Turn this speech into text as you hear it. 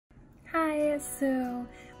Hi, so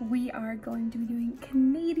we are going to be doing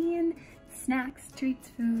Canadian snacks, treats,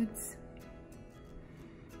 foods.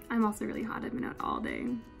 I'm also really hot, I've been out all day,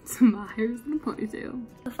 so my hair's in a ponytail.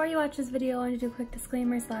 Before you watch this video, I want to do a quick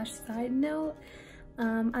disclaimer slash side note.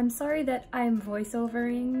 I'm sorry that I'm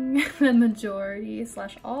voiceovering the majority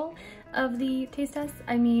slash all of the taste tests.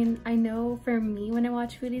 I mean, I know for me when I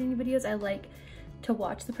watch food eating videos, I like to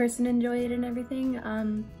watch the person enjoy it and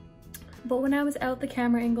everything. But when I was out, the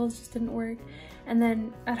camera angles just didn't work. And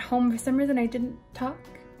then at home, for some reason, I didn't talk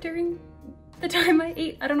during the time I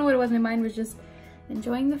ate. I don't know what it was, my mind was just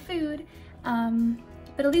enjoying the food.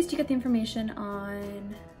 But at least you get the information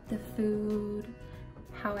on the food,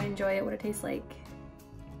 how I enjoy it, what it tastes like.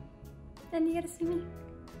 And you get to see me.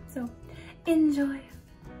 So, enjoy.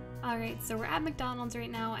 Alright, so we're at McDonald's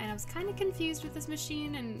right now, and I was kind of confused with this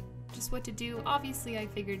machine and just what to do. Obviously, I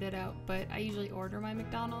figured it out, but I usually order my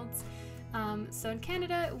McDonald's. So in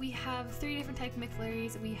Canada, we have 3 different types of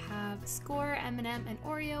McFlurries. We have Score, M&M, and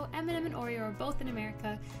Oreo. M&M and Oreo are both in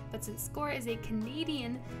America, but since Score is a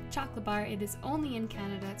Canadian chocolate bar, it is only in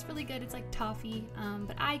Canada. It's really good. It's like toffee,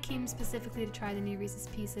 but I came specifically to try the new Reese's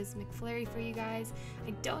Pieces McFlurry for you guys.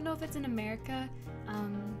 I don't know if it's in America,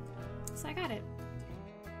 so I got it.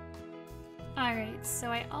 Alright, so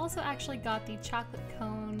I also actually got the chocolate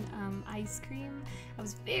cone ice cream. I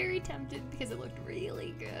was very tempted because it looked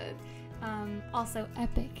really good. Also,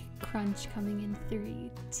 epic crunch coming in 3,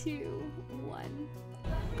 2, 1.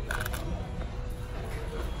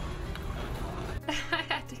 I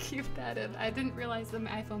had to keep that in. I didn't realize that my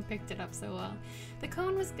iPhone picked it up so well. The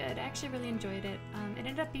cone was good. I actually really enjoyed it. It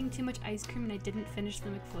ended up being too much ice cream and I didn't finish the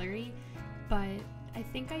McFlurry, but I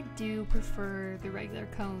think I do prefer the regular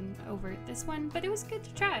cone over this one, but it was good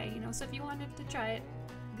to try, you know, so if you wanted to try it,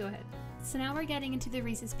 go ahead. So now we're getting into the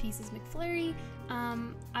Reese's Pieces McFlurry.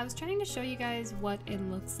 I was trying to show you guys what it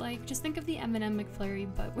looks like. Just think of the M&M McFlurry,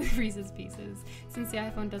 but with Reese's Pieces. Since the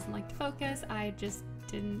iPhone doesn't like to focus, I just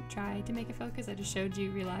didn't try to make it focus. I just showed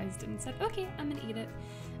you, realized, and said, okay, I'm gonna eat it.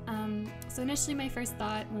 So initially my first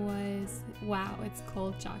thought was, wow, it's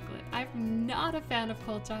cold chocolate. I'm not a fan of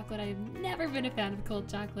cold chocolate. I've never been a fan of cold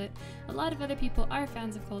chocolate. A lot of other people are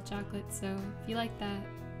fans of cold chocolate, so if you like that,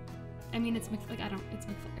 I mean, it's it's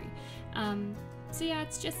McFlurry. So yeah,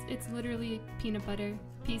 it's literally peanut butter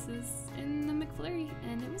pieces in the McFlurry,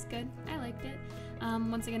 and it was good. I liked it.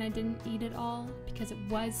 Once again, I didn't eat it all because it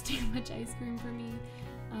was too much ice cream for me.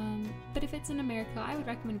 But if it's in America, I would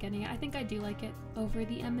recommend getting it. I think I do like it over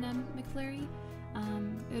the M&M McFlurry.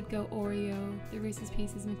 It would go Oreo, the Reese's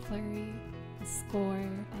Pieces McFlurry, the Score,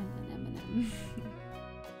 and then M&M.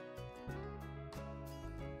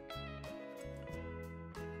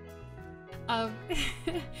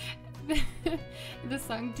 The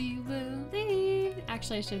song Do You Believe?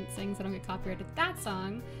 Actually, I shouldn't sing so I don't get copyrighted. That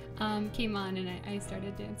song came on and I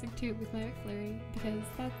started dancing to it with my McFlurry because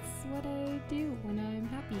that's what I do when I'm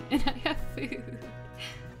happy and I have food.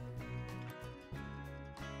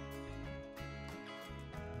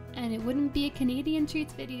 And it wouldn't be a Canadian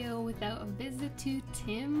treats video without a visit to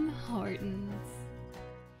Tim Hortons.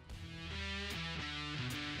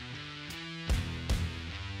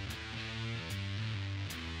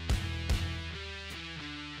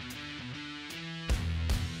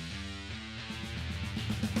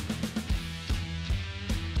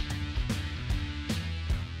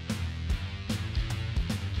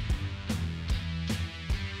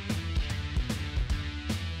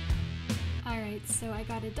 So I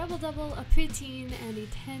got a double-double, a poutine, and a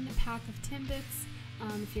 10-pack of Timbits.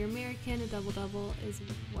 If you're American, a double-double is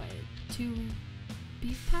what, 2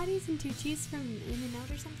 beef patties and 2 cheese from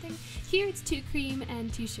In-N-Out or something? Here it's 2 cream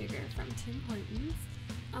and 2 sugar from Tim Hortons.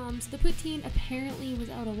 So the poutine apparently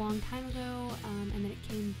was out a long time ago, and then it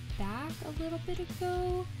came back a little bit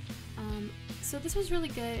ago. So this was really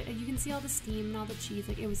good. You can see all the steam and all the cheese.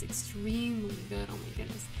 Like, it was extremely good. Oh my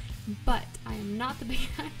goodness. But I am not the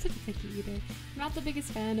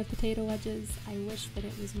biggest fan of potato wedges. I wish that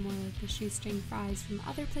it was more like the shoestring fries from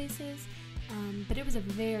other places. But it was a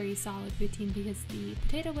very solid poutine because the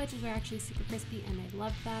potato wedges were actually super crispy and I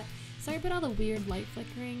loved that. Sorry about all the weird light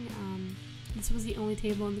flickering. This was the only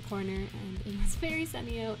table in the corner and it was very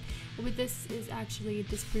sunny out. But this is actually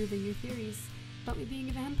disproving your theories about me being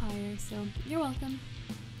a vampire, so you're welcome.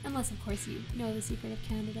 Unless, of course, you know the secret of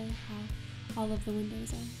Canada, how all of the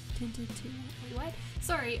windows are tinted to. Wait, what?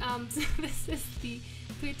 Sorry, so this is the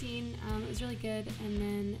poutine. It was really good. And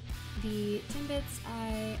then the Timbits,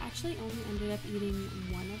 I actually only ended up eating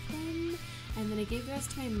one of them. And then I gave the rest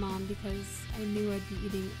to my mom because I knew I'd be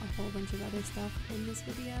eating a whole bunch of other stuff in this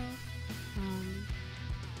video.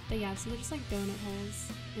 But yeah, so they're just like donut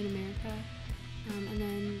holes in America. And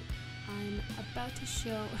then I'm about to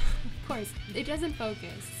show, of course, it doesn't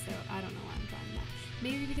focus, so I don't know why I'm trying that.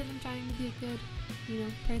 Maybe because I'm trying to be a good,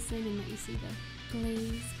 person and let you see the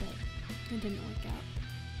glaze, but it didn't work out.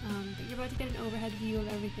 But you're about to get an overhead view of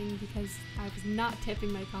everything because I was not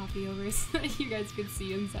tipping my coffee over so that you guys could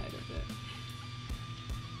see inside of it.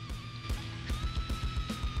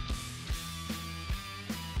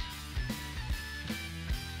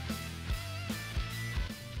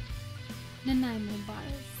 Nanimo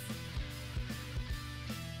Bars.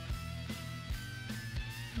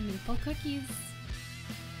 Maple cookies.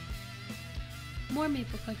 More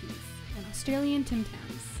maple cookies and Australian Tim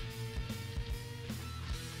Tams.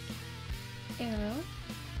 Aero.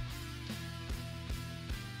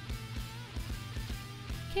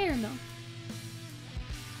 Caramel.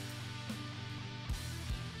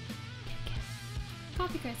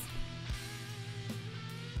 Coffee Crisp.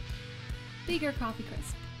 Bigger Coffee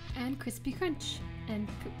Crisp. And Crispy Crunch. And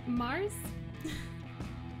Mars.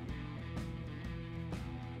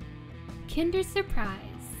 Kinder Surprise.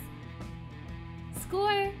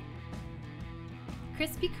 Score.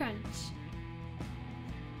 Crispy Crunch.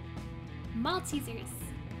 Maltesers.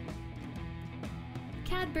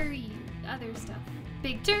 Cadbury. Other stuff.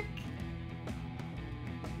 Big Turk.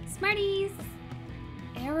 Smarties.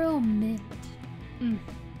 Aero Mint.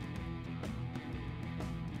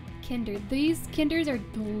 Kinder. These Kinders are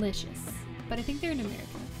delicious, but I think they're in America.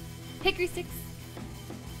 Hickory Sticks.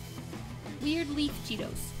 Weird Leaf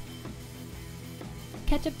Cheetos.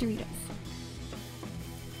 Ketchup Doritos.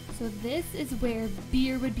 So this is where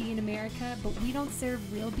beer would be in America, but we don't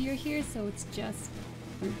serve real beer here, so it's just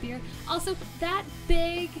root beer. Also, that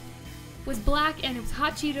bag was black and it was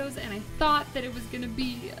hot Cheetos, and I thought that it was gonna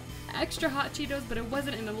be extra hot Cheetos, but it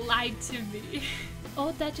wasn't, and it lied to me.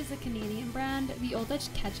 Old Dutch is a Canadian brand. The Old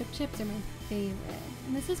Dutch ketchup chips are my favorite.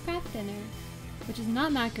 And this is Kraft Dinner, which is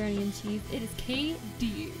not macaroni and cheese, it is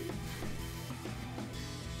KD.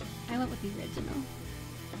 I went with the original.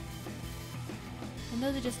 And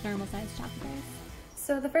those are just normal sized chocolate bars.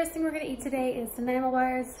 So the first thing we're gonna eat today is the Nanimo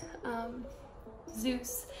Bars.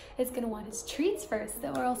 Zeus is gonna want his treats first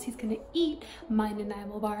though, or else he's gonna eat my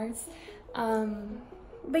Nanimo Bars.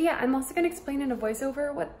 But yeah, I'm also gonna explain in a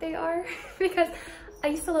voiceover what they are because I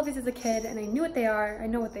used to love these as a kid and I knew what they are, I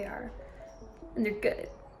know what they are, and they're good.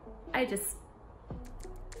 I just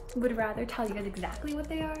would rather tell you guys exactly what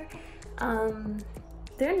they are.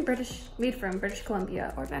 They're made from British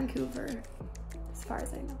Columbia or Vancouver, as far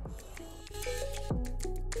as I know.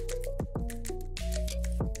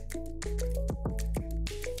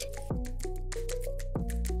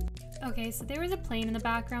 Okay, so there was a plane in the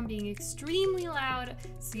background being extremely loud,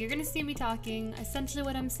 so you're gonna see me talking. Essentially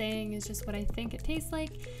what I'm saying is just what I think it tastes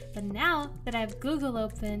like, but now that I have Google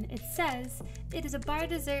open, it says it is a bar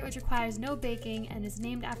dessert which requires no baking and is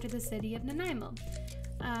named after the city of Nanaimo.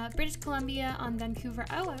 British Columbia on Vancouver.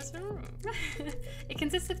 Oh, I was wrong. It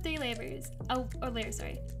consists of 3 layers. A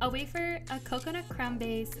wafer, a coconut crumb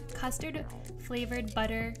base, custard flavored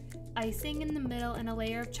butter, icing in the middle, and a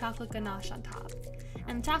layer of chocolate ganache on top.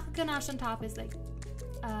 And the chocolate ganache on top is like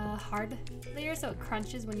a hard layer, so it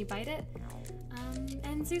crunches when you bite it.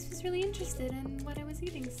 And Zeus was really interested in what I was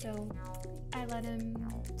eating, so I let him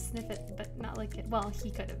sniff it, but not lick it. Well,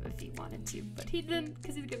 he could have if he wanted to, but he didn't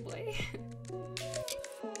because he's a good boy.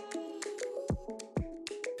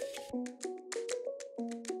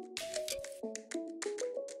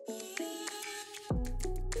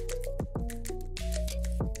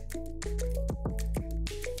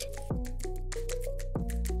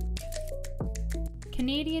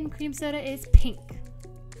 Canadian cream soda is pink.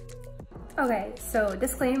 Okay, so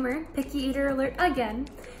disclaimer, picky eater alert again.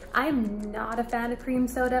 I'm not a fan of cream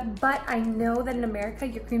soda, but I know that in America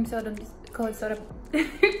your cream soda is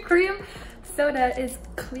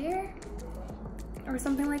clear or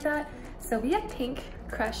something like that. So we have pink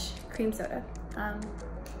Crush cream soda.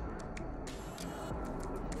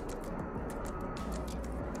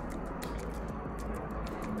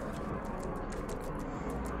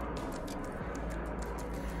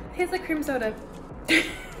 Tastes like cream soda.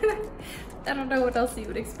 I don't know what else you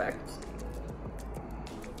would expect.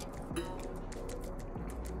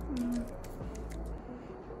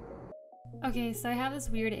 Okay, so I have this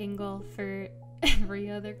weird angle for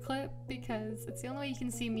every other clip because it's the only way you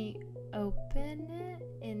can see me open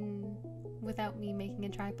it without me making a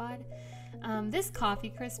tripod. This coffee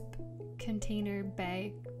crisp container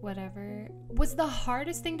bag, whatever, was the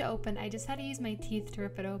hardest thing to open. I just had to use my teeth to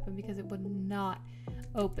rip it open because it would not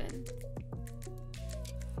open.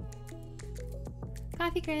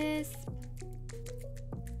 Coffee crisp.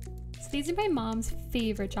 So these are my mom's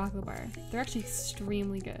favorite chocolate bar. They're actually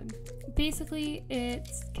extremely good. Basically, it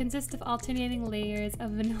consists of alternating layers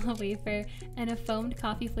of vanilla wafer and a foamed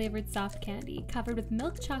coffee flavored soft candy covered with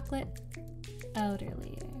milk chocolate outer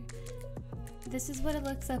layer. This is what it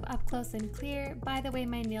looks up close and clear. By the way,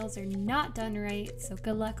 my nails are not done right, so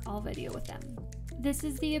good luck, I'll video with them. This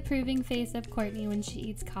is the approving face of Courtney when she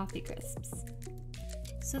eats coffee crisps.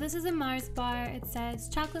 So this is a Mars bar. It says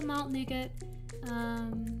chocolate malt nougat,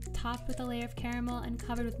 topped with a layer of caramel and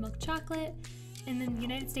covered with milk chocolate. In the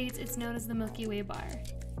United States, it's known as the Milky Way bar.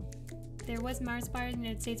 There was Mars bar in the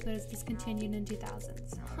United States, but it was discontinued in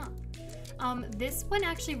 2000s. This one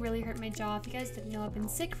actually really hurt my jaw. If you guys didn't know, I've been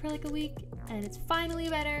sick for like a week, and it's finally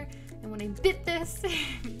better. And when I bit this,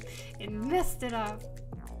 it messed it up.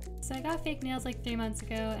 So I got fake nails like 3 months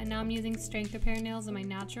ago, and now I'm using strength repair nails in my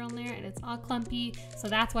natural nail, and it's all clumpy, so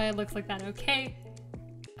that's why it looks like that, okay?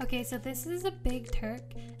 Okay, so this is a Big Turk.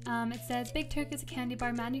 It says Big Turk is a candy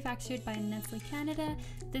bar manufactured by Nestle Canada.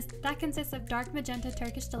 That consists of dark magenta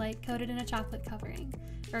Turkish delight coated in a chocolate coating.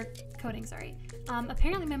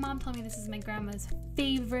 Apparently my mom told me this is my grandma's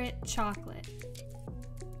favorite chocolate.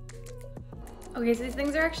 Okay, so these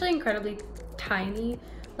things are actually incredibly tiny,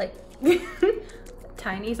 like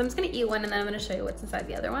tiny. So I'm just gonna eat one and then I'm gonna show you what's inside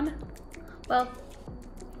the other one. Well,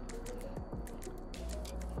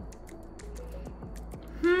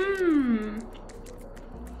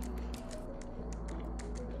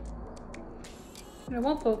 it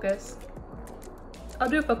won't focus. I'll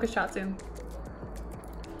do a focus shot soon.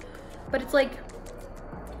 But it's like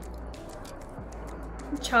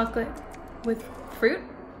chocolate with fruit.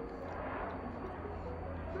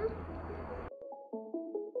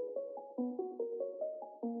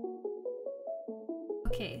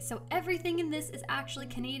 Okay, so everything in this is actually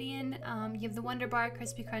Canadian. You have the Wonder Bar,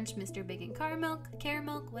 Crispy Crunch, Mr. Big and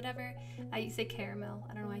Caramel, whatever. You say caramel.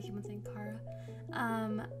 I don't know why I keep on saying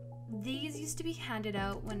Cara. These used to be handed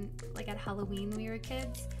out when, like, at Halloween when we were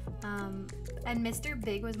kids. And Mr.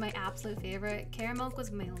 Big was my absolute favorite. Caramel was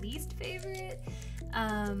my least favorite.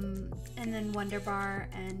 And then Wonder Bar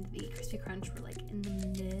and the Crispy Crunch were like in the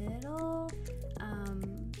middle.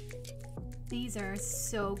 These are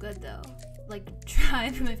so good though. Like, try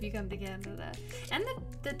them if you come to Canada. And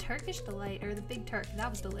the Turkish Delight, or the Big Turk, that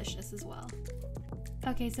was delicious as well.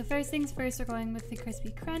 Okay, so first things first, we're going with the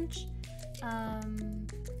Crispy Crunch.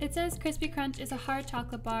 It says Crispy Crunch is a hard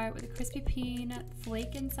chocolate bar with a crispy peanut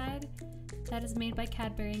flake inside that is made by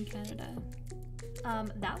Cadbury in Canada.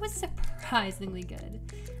 That was surprisingly good.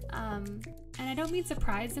 And I don't mean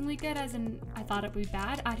surprisingly good as in I thought it would be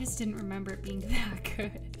bad, I just didn't remember it being that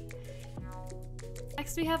good.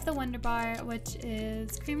 Next we have the Wonder Bar, which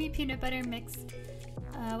is creamy peanut butter mixed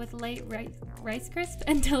with light rice crisp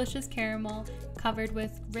and delicious caramel covered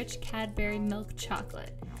with rich Cadbury milk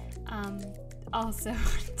chocolate. Also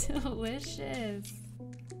delicious.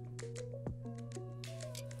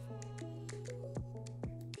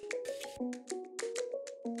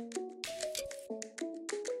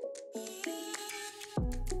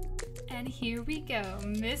 And here we go,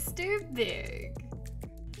 Mr. Big,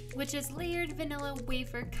 which is layered vanilla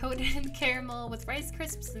wafer coated in caramel with rice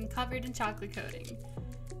crisps and covered in chocolate coating.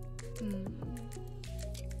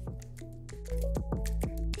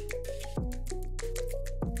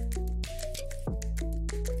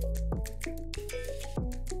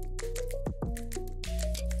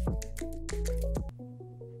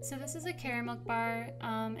 So this is a caramel bar.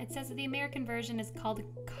 It says that the American version is called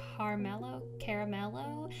Caramello.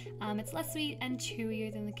 It's less sweet and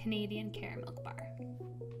chewier than the Canadian caramel bar.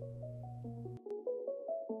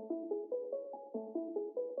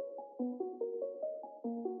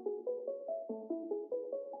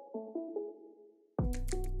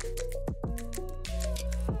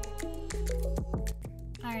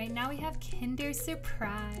 Alright, now we have Kinder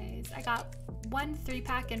Surprise. I got one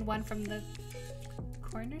 3-pack and one from the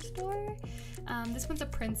corner store. This one's a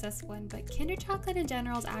princess one, but Kinder chocolate in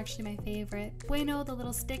general is actually my favorite. Bueno, the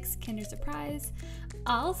little sticks, Kinder Surprise.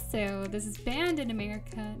 Also, this is banned in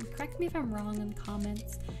America, and correct me if I'm wrong in the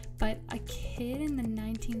comments, but a kid in the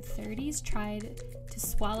 1930s tried to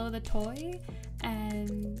swallow the toy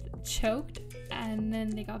and choked, and then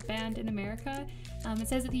they got banned in America. It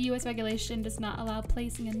says that the US regulation does not allow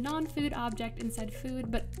placing a non-food object inside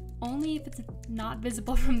food, but only if it's not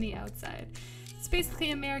visible from the outside. So basically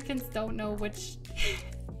Americans don't know which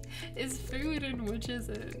is food and which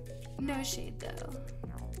isn't. No shade though.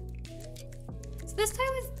 So this toy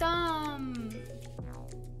was dumb.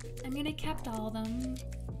 I mean, I kept all of them.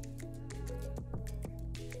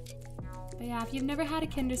 But yeah, if you've never had a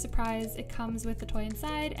Kinder Surprise, it comes with the toy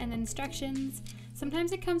inside and instructions.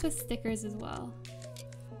 Sometimes it comes with stickers as well.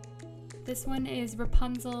 This one is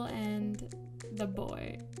Rapunzel and the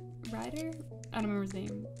boy. Ryder? I don't remember his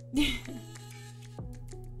name.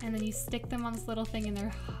 And then you stick them on this little thing and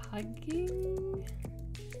they're hugging.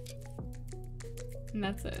 And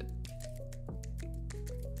that's it.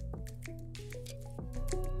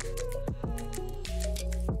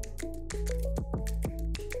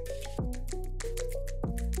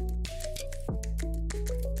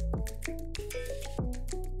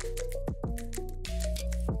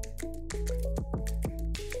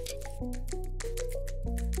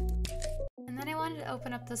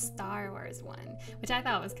 Open up the Star Wars one, which I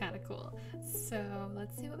thought was kind of cool. So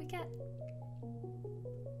let's see what we get.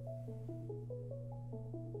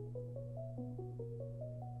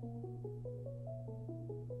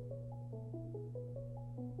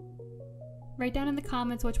 Write down in the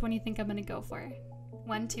comments which one you think I'm gonna go for.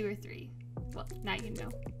 1, 2, or 3. Well, now you know.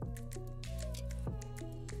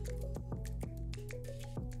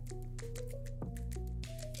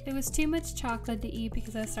 It was too much chocolate to eat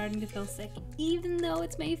because I was starting to feel sick. Even though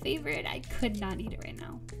it's my favorite, I could not eat it right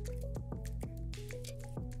now.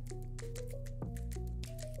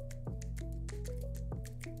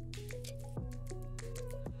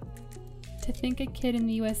 To think a kid in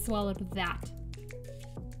the US swallowed that.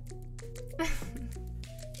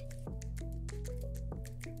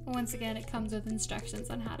 Once again, it comes with instructions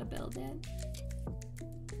on how to build it.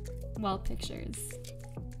 Well, pictures.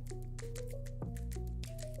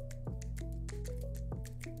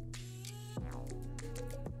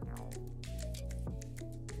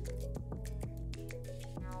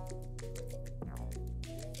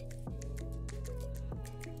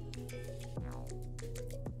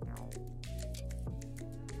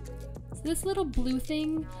 This little blue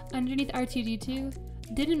thing underneath R2-D2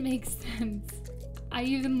 didn't make sense. I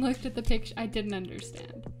even looked at the picture, I didn't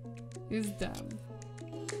understand. It was dumb.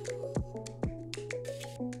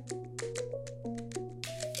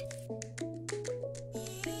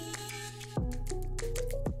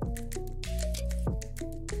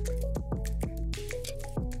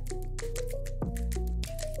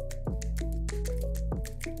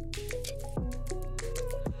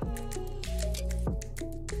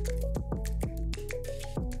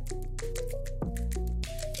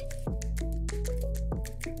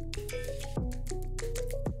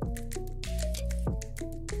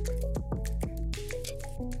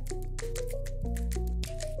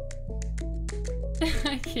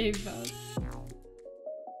 I gave both.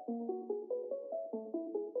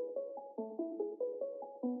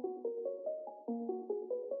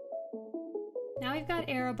 Now we've got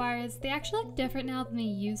Aero bars. They actually look different now than they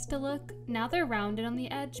used to look. Now they're rounded on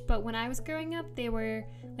the edge, but when I was growing up, they were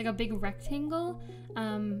like a big rectangle.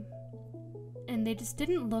 And they just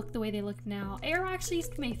didn't look the way they look now. Aero actually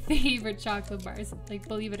used to be my favorite chocolate bars, like,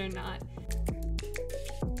 believe it or not.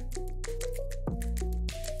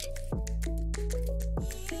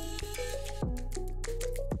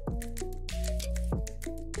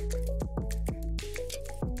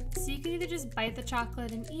 You can either just bite the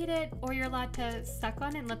chocolate and eat it, or you're allowed to suck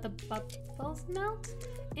on it and let the bubbles melt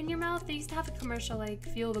in your mouth. They used to have a commercial like,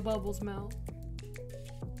 feel the bubbles melt.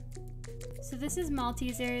 So this is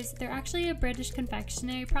Maltesers. They're actually a British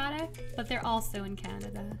confectionery product, but they're also in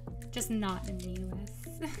Canada, just not in the US.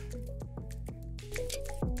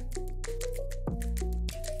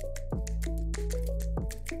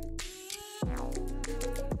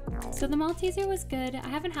 So the Malteser was good. I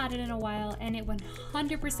haven't had it in a while, and it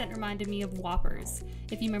 100% reminded me of Whoppers,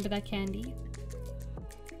 if you remember that candy.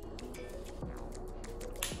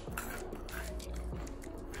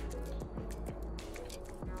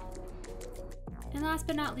 And last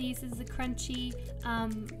but not least is the Crunchie.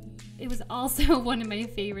 It was also one of my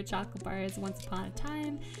favorite chocolate bars once upon a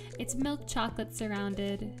time. It's milk chocolate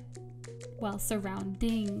surrounding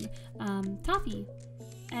toffee.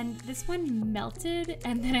 And this one melted,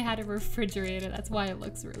 and then I had to refrigerate it. That's why it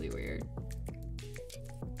looks really weird.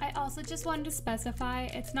 I also just wanted to specify,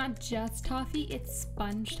 it's not just toffee, it's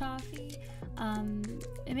sponge toffee.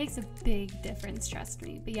 It makes a big difference, trust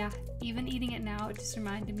me. But yeah, even eating it now, it just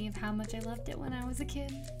reminded me of how much I loved it when I was a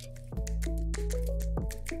kid.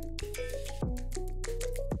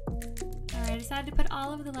 Alright, I decided to put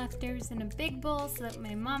all of the leftovers in a big bowl so that when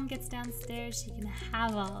my mom gets downstairs, she can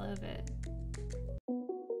have all of it.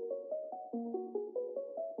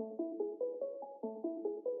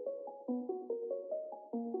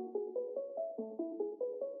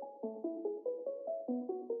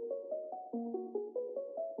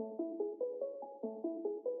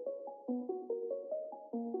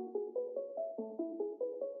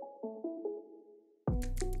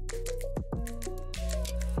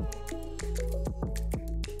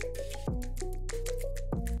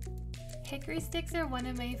 Hickory Sticks are one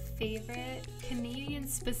of my favorite Canadian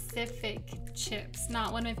specific chips,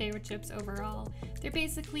 not one of my favorite chips overall. They're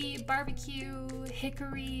basically barbecue,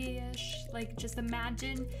 hickory-ish, like just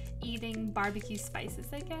imagine eating barbecue spices,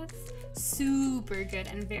 I guess. Super good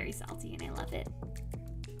and very salty, and I love it.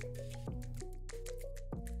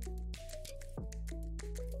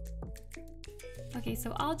 Okay,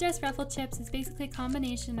 so all dressed Ruffle chips is basically a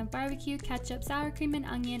combination of barbecue, ketchup, sour cream and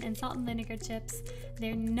onion, and salt and vinegar chips.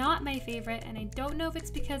 They're not my favorite, and I don't know if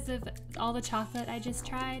it's because of all the chocolate I just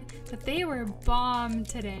tried, but they were bomb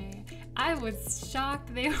today. I was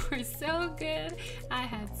shocked. They were so good. I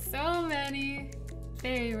had so many.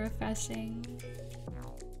 Very refreshing.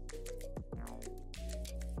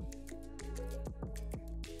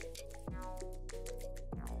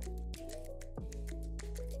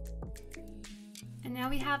 And now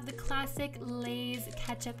we have the classic Lay's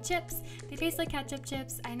ketchup chips. They taste like ketchup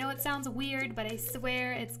chips. I know it sounds weird, but I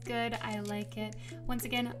swear it's good. I like it. Once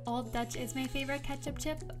again, Old Dutch is my favorite ketchup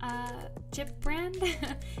chip brand,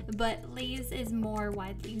 but Lay's is more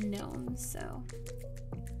widely known, so.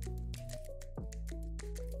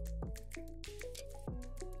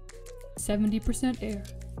 "70% air."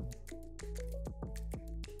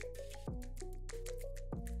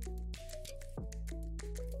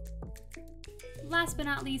 Last but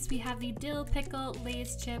not least, we have the Dill Pickle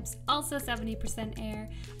Lay's chips, also 70% air.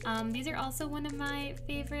 These are also one of my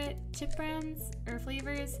favorite chip brands or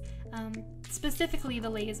flavors, specifically the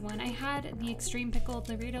Lay's one. I had the Extreme Pickle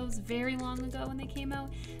Doritos very long ago when they came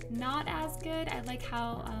out. Not as good. I like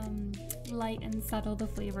how light and subtle the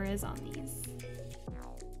flavor is on these.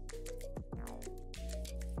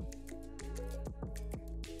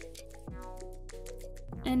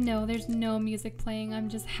 And no, there's no music playing. I'm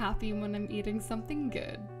just happy when I'm eating something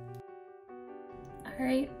good.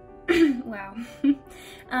 Alright, wow.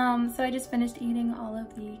 So I just finished eating all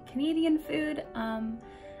of the Canadian food.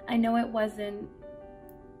 I know it wasn't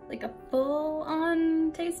like a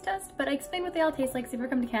full-on taste test, but I explained what they all taste like, so if you ever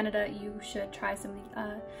come to Canada, you should try some of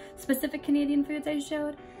the specific Canadian foods I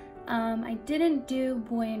showed. I didn't do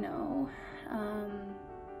Bueno.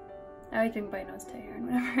 I always bring Buenos to Aaron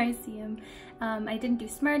whenever I see him. I didn't do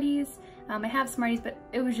Smarties. I have Smarties, but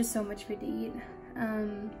it was just so much food to eat.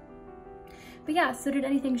 But yeah, so did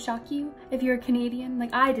anything shock you? If you're a Canadian,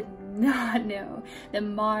 like I did not know that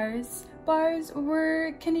Mars bars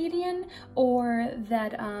were Canadian, or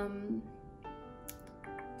that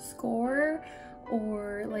Score,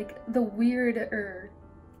 or like the weirder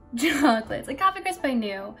chocolates. Like Coffee Crisp I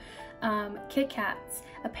knew. Kit Kats.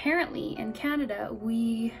 Apparently in Canada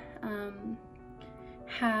we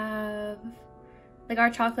have, like, our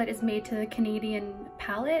chocolate is made to the Canadian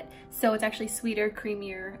palate, so it's actually sweeter,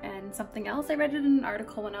 creamier, and something else. I read it in an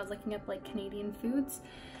article when I was looking up like Canadian foods,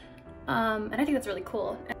 and I think that's really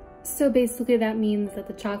cool. So basically that means that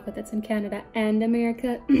the chocolate that's in Canada and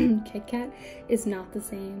America, Kit Kat, is not the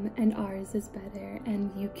same, and ours is better,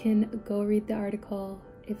 and you can go read the article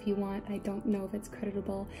if you want. I don't know if it's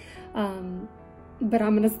creditable, but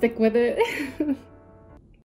I'm gonna stick with it.